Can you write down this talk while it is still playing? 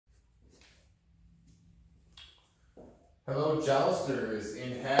Hello Jousters,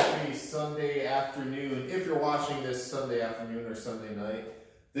 and happy Sunday afternoon. If you're watching this Sunday afternoon or Sunday night,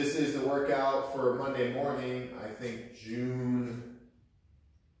 this is the workout for Monday morning, I think June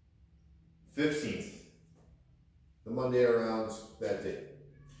 15th, the Monday around that day.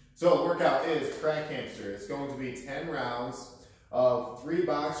 So the workout is crack hamster. It's going to be 10 rounds of 3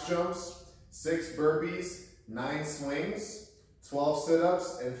 box jumps, 6 burpees, 9 swings, 12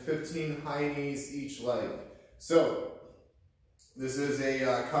 sit-ups, and 15 high knees each leg. So this is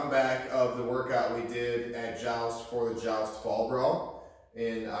a comeback of the workout we did at Joust for the Joust Fall Brawl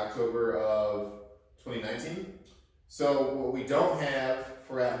in October of 2019. So what we don't have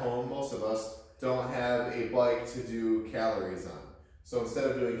for at home, most of us don't have a bike to do calories on. So instead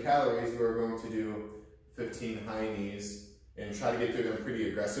of doing calories, we're going to do 15 high knees and try to get through them pretty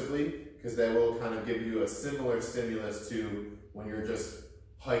aggressively, because that will kind of give you a similar stimulus to when you're just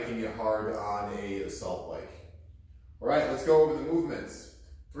hiking it hard on a assault bike. All right, let's go over the movements.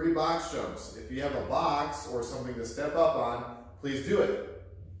 3 box jumps. If you have a box or something to step up on, please do it.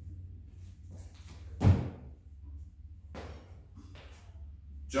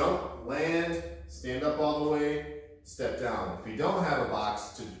 Jump, land, stand up all the way, step down. If you don't have a box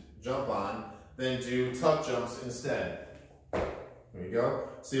to jump on, then do tuck jumps instead. There you go.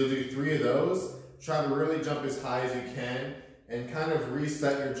 So you'll do 3 of those. Try to really jump as high as you can and kind of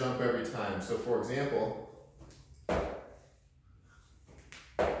reset your jump every time. So for example,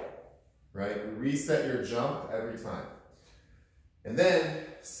 right? Reset your jump every time. And then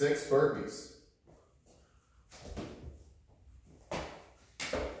 6 burpees.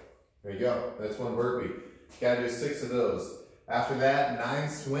 There you go. That's 1 burpee. You gotta do 6 of those. After that, 9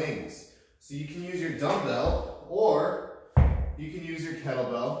 swings. So you can use your dumbbell or you can use your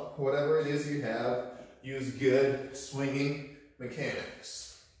kettlebell, whatever it is you have. Use good swinging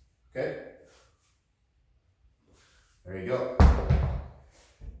mechanics. Okay? There you go.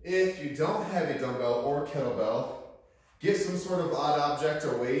 If you don't have a dumbbell or kettlebell, get some sort of odd object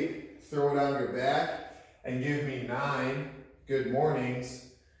or weight, throw it on your back, and give me 9 good mornings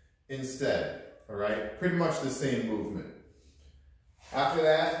instead. All right? Pretty much the same movement. After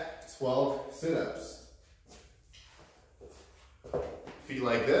that, 12 sit-ups. Feet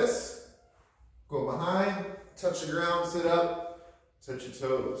like this. Go behind, touch the ground, sit up, touch your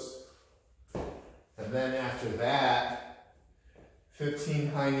toes. And then after that, 15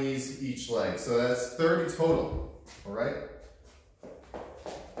 high knees each leg. So that's 30 total, all right?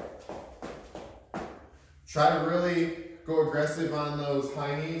 Try to really go aggressive on those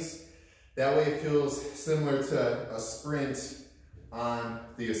high knees. That way it feels similar to a sprint on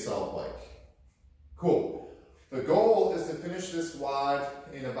the assault bike. Cool. The goal is to finish this WOD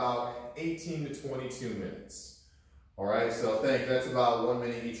in about 18 to 22 minutes. All right, so I think that's about 1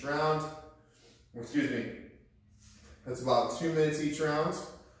 minute each round. Excuse me. That's about 2 minutes each round.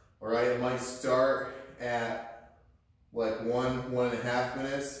 All right, it might start at like 1.5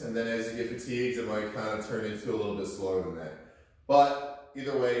 minutes, and then as you get fatigued, it might kind of turn into a little bit slower than that. But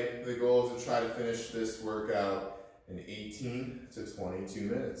either way, the goal is to try to finish this workout in 18 to 22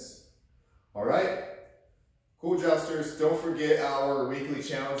 minutes. All right, cool Jousters. Don't forget our weekly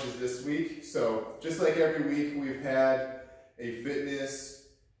challenges this week. So just like every week, we've had a fitness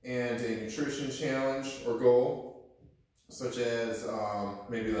and a nutrition challenge or goal, such as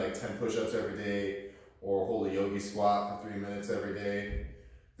maybe like 10 push-ups every day or hold a yogi squat for 3 minutes every day.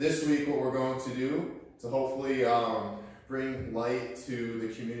 This week, what we're going to do to hopefully bring light to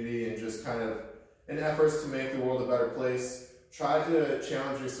the community and just kind of in efforts to make the world a better place, try to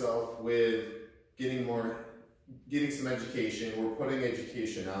challenge yourself with getting some education. We're putting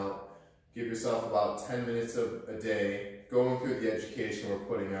education out. Give yourself about 10 minutes a day going through the education we're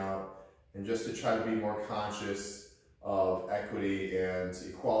putting out, and just to try to be more conscious of equity and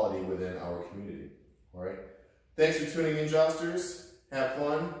equality within our community. All right. Thanks for tuning in, Jousters. Have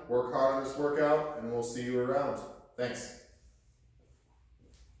fun, work hard on this workout, and we'll see you around. Thanks.